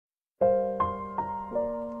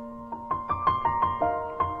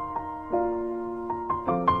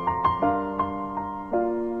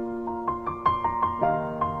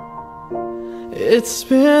It's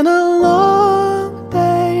been a long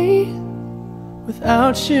day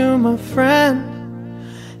without you, my friend,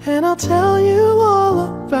 and I'll tell you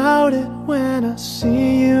all about it when I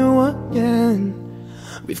see you again.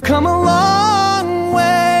 We've come a long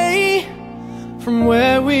way from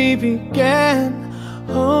where we began.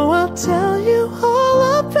 Oh, I'll tell you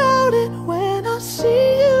all about it when I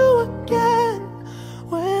see you again.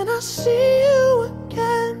 When I see you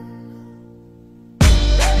again.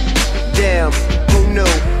 Damn, who knew?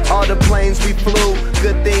 All the planes we flew,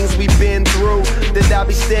 good things we've been through, that I'll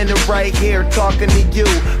be standing right here talking to you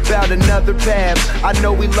about another path. I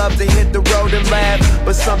know we love to hit the road and laugh,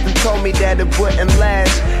 but something told me that it wouldn't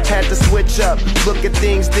last. Had to switch up, look at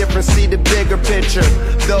things different, see the bigger picture.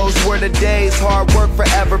 Those were the days, hard work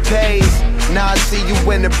forever pays. Now I see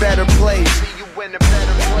you in a better place.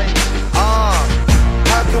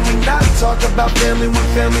 How can we not talk about family when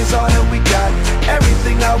family's all that we got?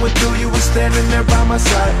 Everything I went through, you were standing there by my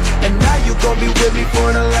side, and now you gon' be with me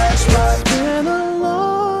for the last ride. It's been a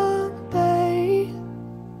long day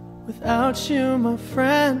without you, my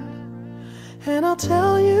friend, and I'll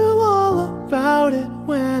tell you all about it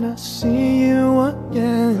when I see you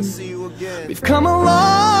again. We've come a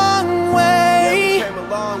long way,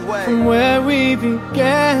 from where we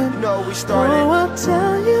began. You know we started. Oh, I'll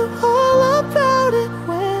tell you all about it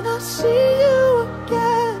when I see you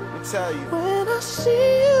again. Tell you. When I see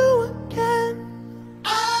you again.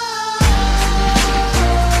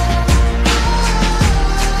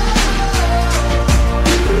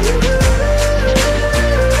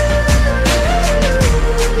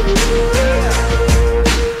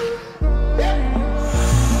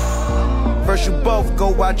 First you both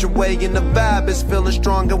go out your way and the vibe is feeling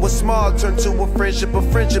strong, and what's small turn to a friendship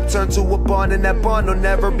turn to a bond, and that bond will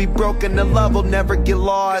never be broken, the love will never get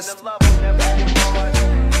lost.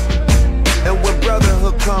 And when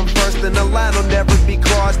brotherhood come first, then the line will never be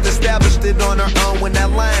crossed. Established it on our own when that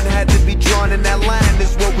line had to be drawn, and that line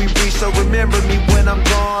is what we reach, so remember me when I'm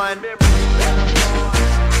gone.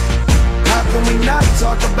 How can we not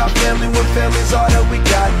talk about family when family's all that we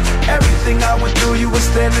got? Everything I went through, you were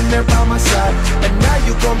standing there by my side, and now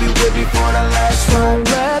you gon' be with me for the last ride.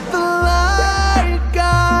 So let the light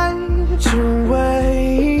guide your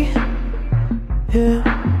way, yeah.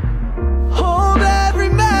 Hold every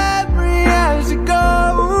memory as you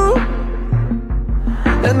go,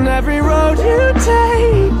 and every road you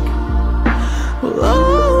take will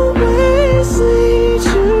always lead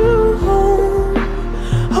you home.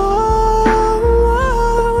 Oh,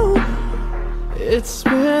 it's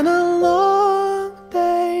been a long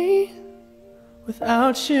day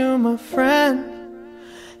without you, my friend,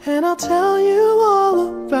 and I'll tell you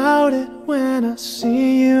all about it when I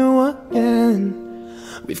see you again.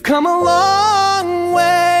 We've come a long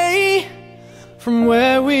way from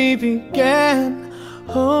where we began.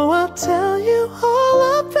 Oh, I'll tell you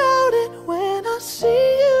all about it when I see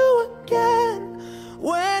you again.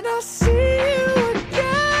 When I see you again.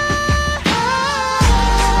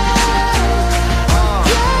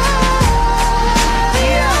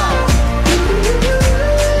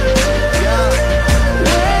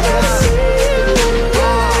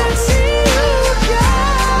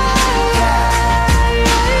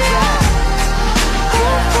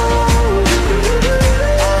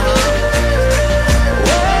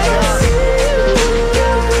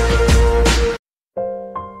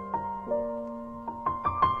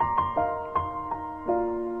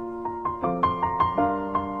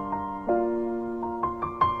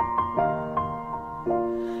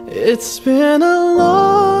 It's been a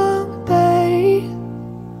long day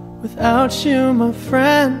without you, my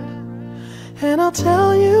friend, and I'll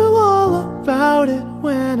tell you all about it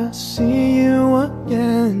when I see you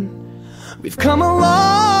again. We've come a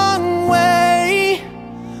long way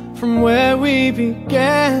from where we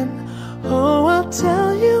began. Oh, I'll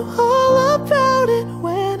tell you all about it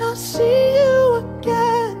when I see you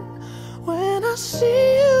again. When I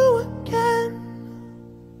see you again.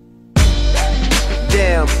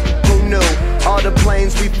 Damn, who knew? All the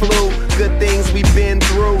planes we flew, good things we've been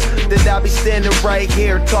through, that I'll be standing right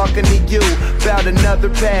here talking to you about another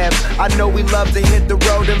path. I know we love to hit the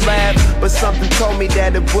road and laugh, but something told me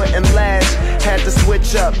that it wouldn't last. Had to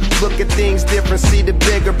switch up, look at things different, see the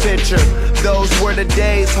bigger picture. Those were the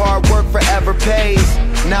days, hard work forever pays.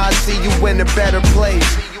 Now I see you in a better place.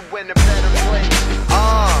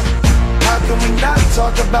 How can we not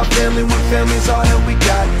talk about family when family's all that we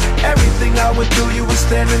got? Everything I went through, you were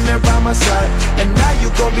standing there by my side, and now you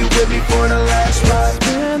gon' be with me for the last ride. It's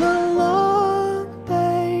been a long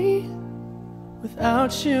day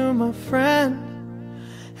without you, my friend,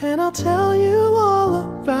 and I'll tell you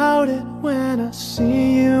all about it when I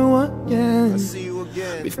see you again.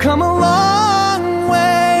 We've come a long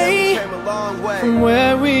way, from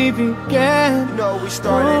where we began. You know, we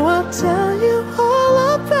started. Oh, I'll tell you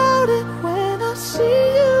all about it when I see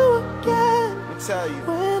you again. I'll tell you.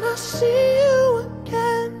 When I see you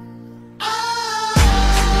again.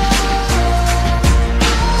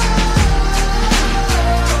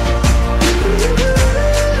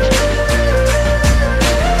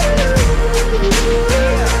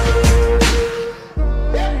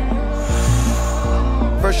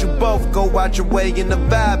 First you both go out your way and the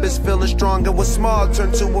vibe is feeling strong. And what's small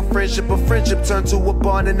turn to a friendship turn to a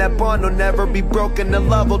bond. And that bond will never be broken, the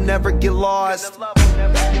love will never get lost.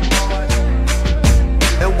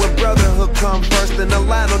 And when brotherhood come first, then the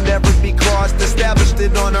line will never be crossed. Established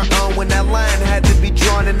it on our own when that line had to be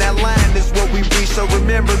drawn. And that line is what we reach, so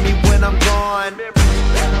remember me when I'm gone.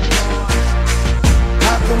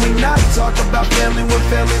 How can we not talk about family when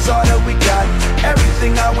family's all that we got?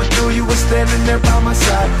 Everything I went through, you were standing there by my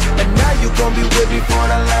side. And now you gon' be with me for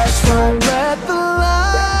the last Don't ride. let the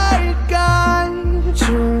light guide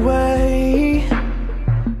your way.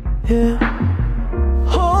 Yeah.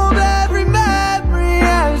 Hold every memory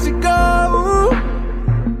as you go,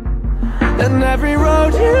 and every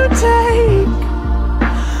road you take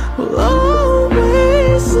will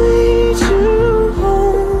always lead you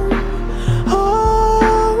home.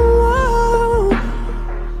 Oh,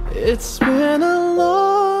 it's been a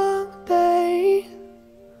long day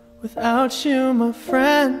without you, my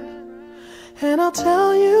friend, and I'll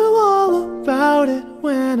tell you all about it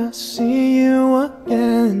when I see you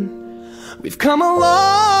again. We've come a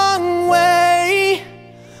long way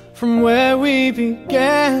from where we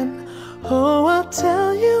began. Oh, I'll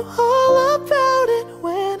tell you all about it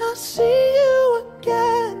when I see you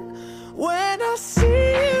again. When I see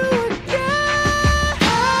you again.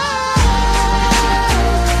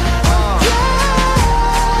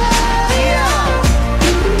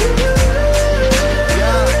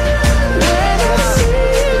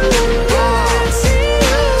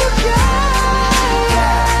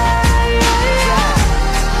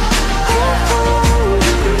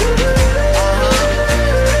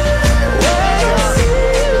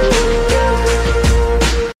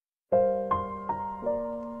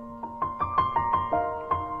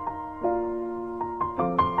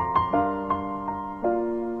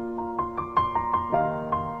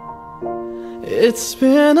 It's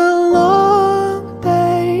been a long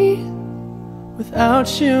day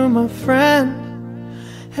without you, my friend,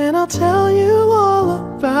 and I'll tell you all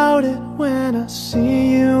about it when I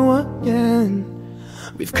see you again.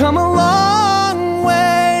 We've come a long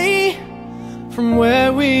way from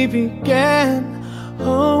where we began.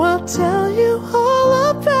 Oh, I'll tell you all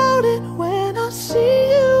about it when I see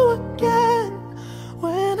you again.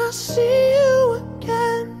 When I see you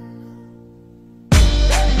again.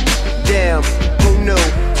 Damn, who knew?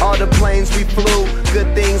 All the planes we flew,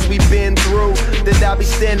 good things we've been through, that I'll be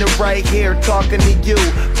standing right here talking to you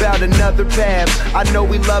about another path. I know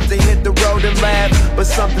we love to hit the road and laugh, but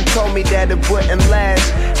something told me that it wouldn't last.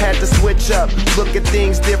 Had to switch up, look at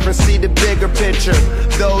things different, see the bigger picture.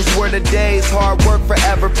 Those were the days, hard work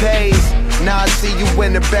forever pays. Now I see you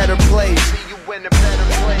in a better place.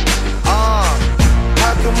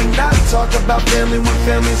 How can we not talk about family when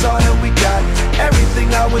family's all that we got?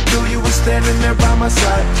 Everything I went through, you were standing there by my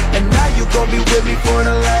side. And now you gon' be with me for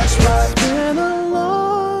the last ride. It's been a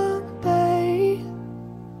long day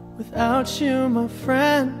without you, my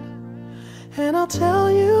friend, and I'll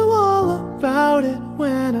tell you all about it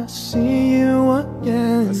when I see you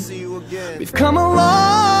again. We've come a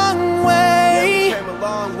long way,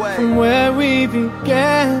 from where we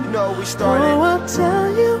began. You know, we started. Oh, I'll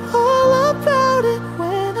tell you all about it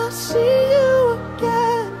when I see you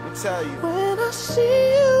again. I'll tell you. When I see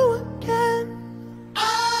you again.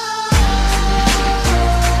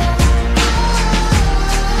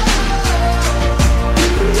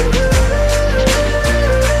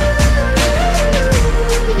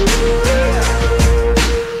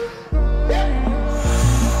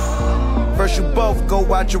 First you both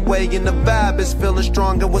go out your way and the vibe is feeling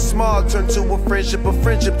strong. And what's small turn to a friendship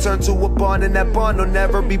turn to a bond. And that bond will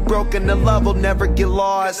never be broken, the love will never get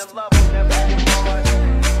lost.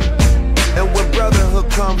 And when brotherhood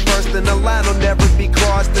come first, then the line will never be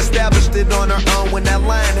crossed. Established it on our own when that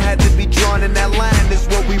line had to be drawn. And that line is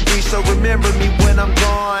what we reach, so remember me when I'm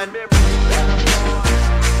gone.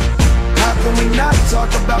 How can we not talk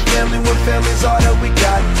about family when family's all that we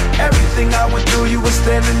got? Everything I went through, you were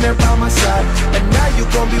standing there by my side. And now you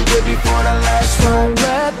gon' be with me for the last ride. Don't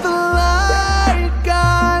let the light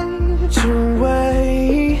guide your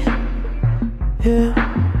way. Yeah.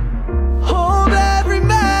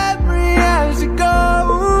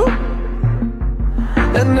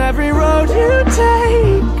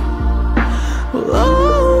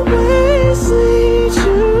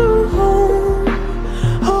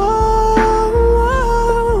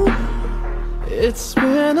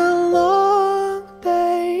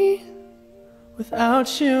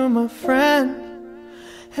 without you, my friend.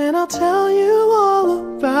 And I'll tell you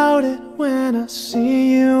all about it when I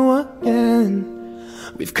see you again.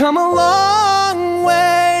 We've come a long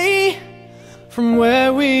way from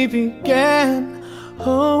where we began.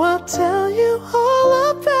 Oh, I'll tell you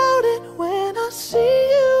all about it when I see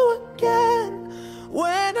you again.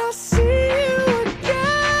 When I see you again.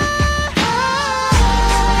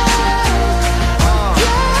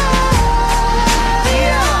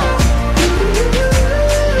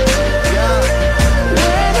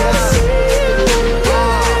 When I see you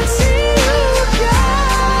again, see you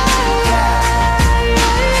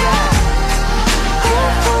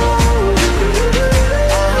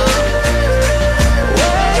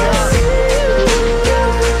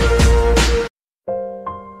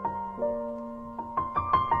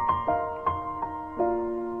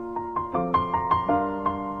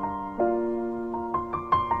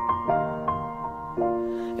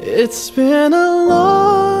It's been a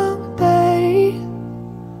long day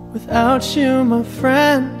without you, my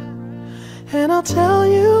friend. And I'll tell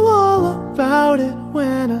you all about it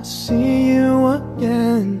when I see you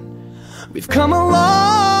again. We've come a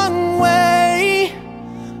long way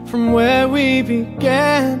from where we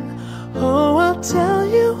began. Oh, I'll tell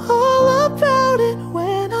you all about it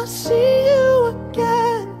when I see you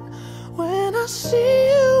again. When I see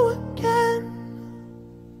you again.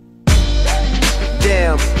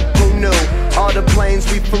 Damn, who knew? All the planes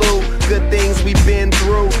we flew, good things we've been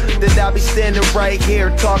through, that I'll be standing right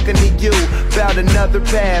here talking to you about another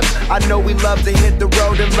path. I know we love to hit the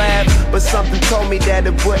road and laugh, but something told me that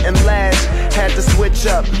it wouldn't last. Had to switch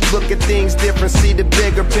up, look at things different, see the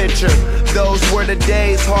bigger picture. Those were the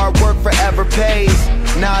days, hard work forever pays.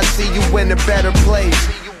 Now I see you in a better place.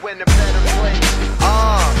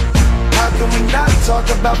 How can we not talk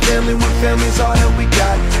about family when family's all that we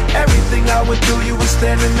got? Everything I went through, you were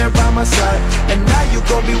standing there by my side, and now you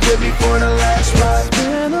gon' be with me for the last ride. It's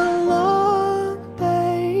been a long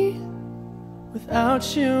day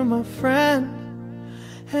without you, my friend.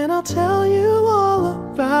 And I'll tell you all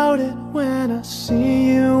about it when I see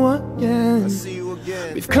you again.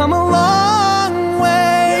 We've come a long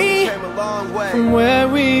way, from where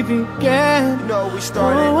we began. You know we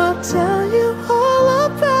started. Oh, I'll tell you all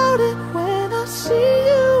about it when I see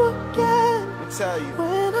you again.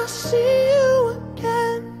 When I see you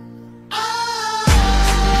again.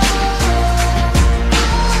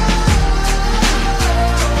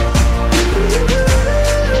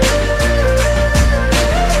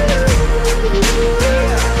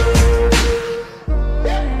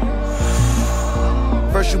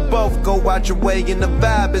 First you both go out your way and the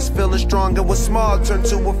vibe is feeling strong. And what's small turn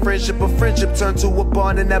to a friendship turn to a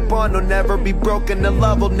bond. And that bond will never be broken, the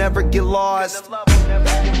love will never get lost.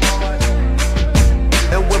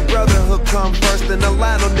 And when brotherhood come first, then the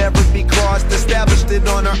line will never be crossed. Established it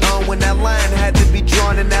on our own when that line had to be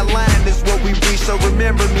drawn. And that line is what we reach, so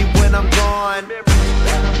remember me when I'm gone.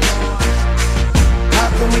 How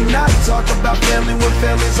can we not talk about family when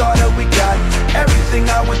family's all that we got? Everything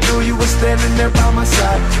I went through, you were standing there by my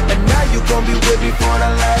side, and now you gon' be with me for the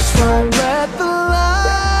last ride. Let the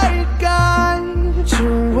light guide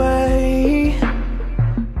your way.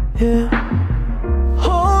 Yeah.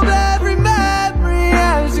 Hold every memory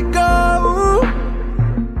as you go,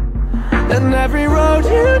 and every road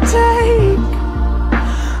you take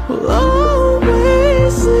will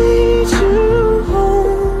always lead you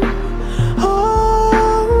home.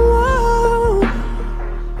 Oh,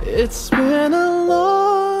 it's been a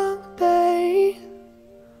long day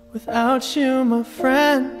without you, my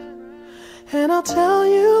friend. And I'll tell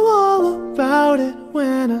you all about it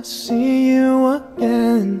when I see you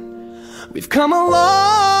again. We've come a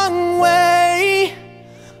long way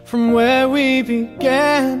from where we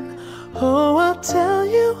began. Oh, I'll tell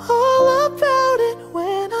you all about it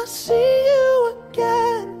when I see you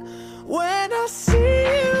again. When I see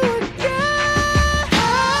you again.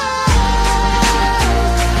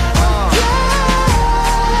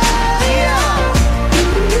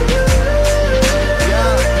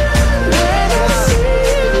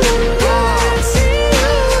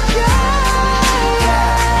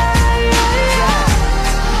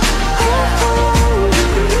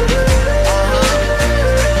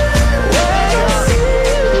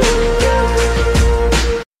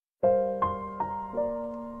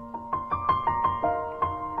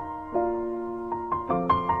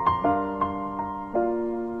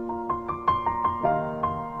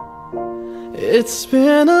 It's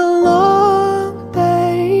been a long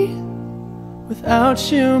day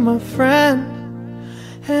without you, my friend.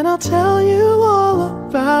 And I'll tell you all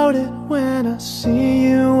about it when I see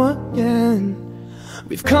you again.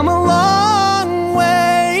 We've come a long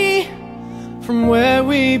way from where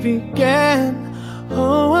we began.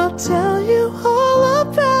 Oh, I'll tell you all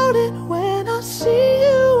about it when I see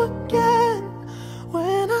you again.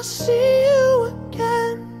 When I see you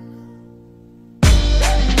again.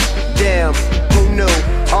 Damn, who knew?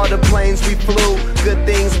 All the planes we flew, good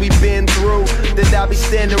things we've been through, that I'll be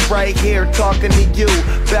standing right here talking to you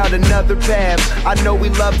about another path. I know we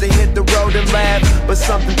love to hit the road and laugh, but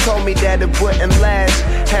something told me that it wouldn't last.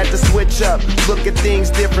 Had to switch up, look at things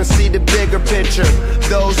different, see the bigger picture.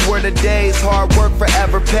 Those were the days, hard work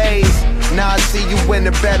forever pays. Now I see you in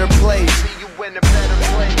a better place.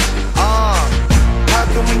 How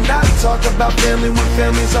can we not talk about family when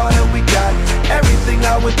family's all that we got? Everything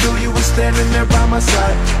I went through, you were standing there by my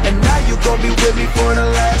side, and now you gon' be with me for the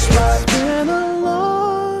last ride. It's been a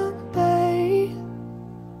long day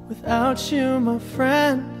without you, my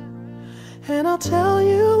friend, and I'll tell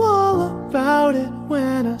you all about it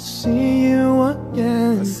when I see you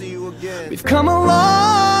again. We've come a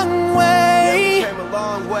long way,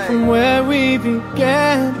 from where we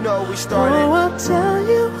began. You know we started. Oh, I'll tell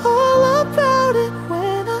you all about it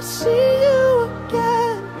when I see you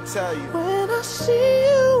again. Tell you. When I see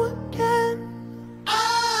you again.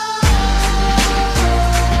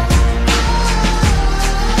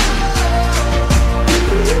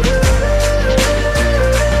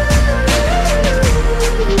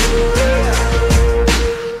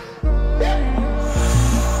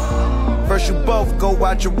 First you both go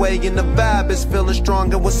out your way and the vibe is feeling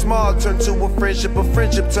strong. And what's small turn to a friendship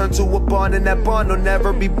turn to a bond, and that bond will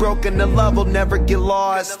never be broken. The love will never get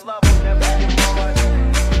lost.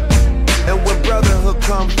 And when brotherhood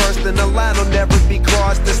come first, then the line will never be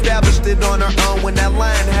crossed. Established it on our own when that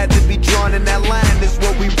line had to be drawn, and that line is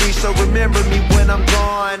what we reach. So remember me when I'm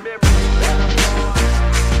gone.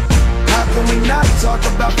 How can we not talk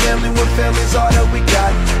about family when family's all that we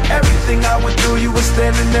got? Everything I went through, you were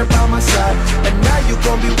standing there by my side, and now you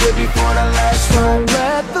gon' be with me for the last ride.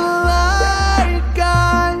 Let the light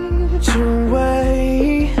guide your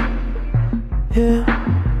way. Yeah.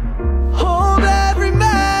 Hold every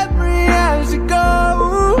memory as you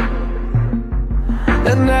go,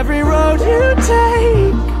 and every road you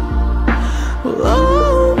take will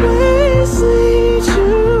always lead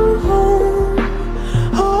you home.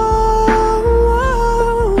 Oh,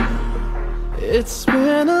 it's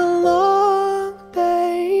been a long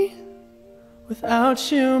day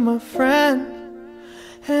without you, my friend,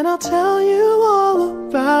 and I'll tell you all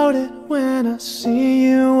about it when I see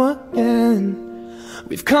you again.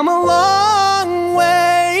 We've come a long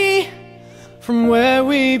way from where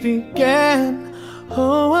we began.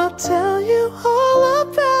 Oh, I'll tell you all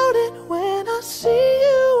about it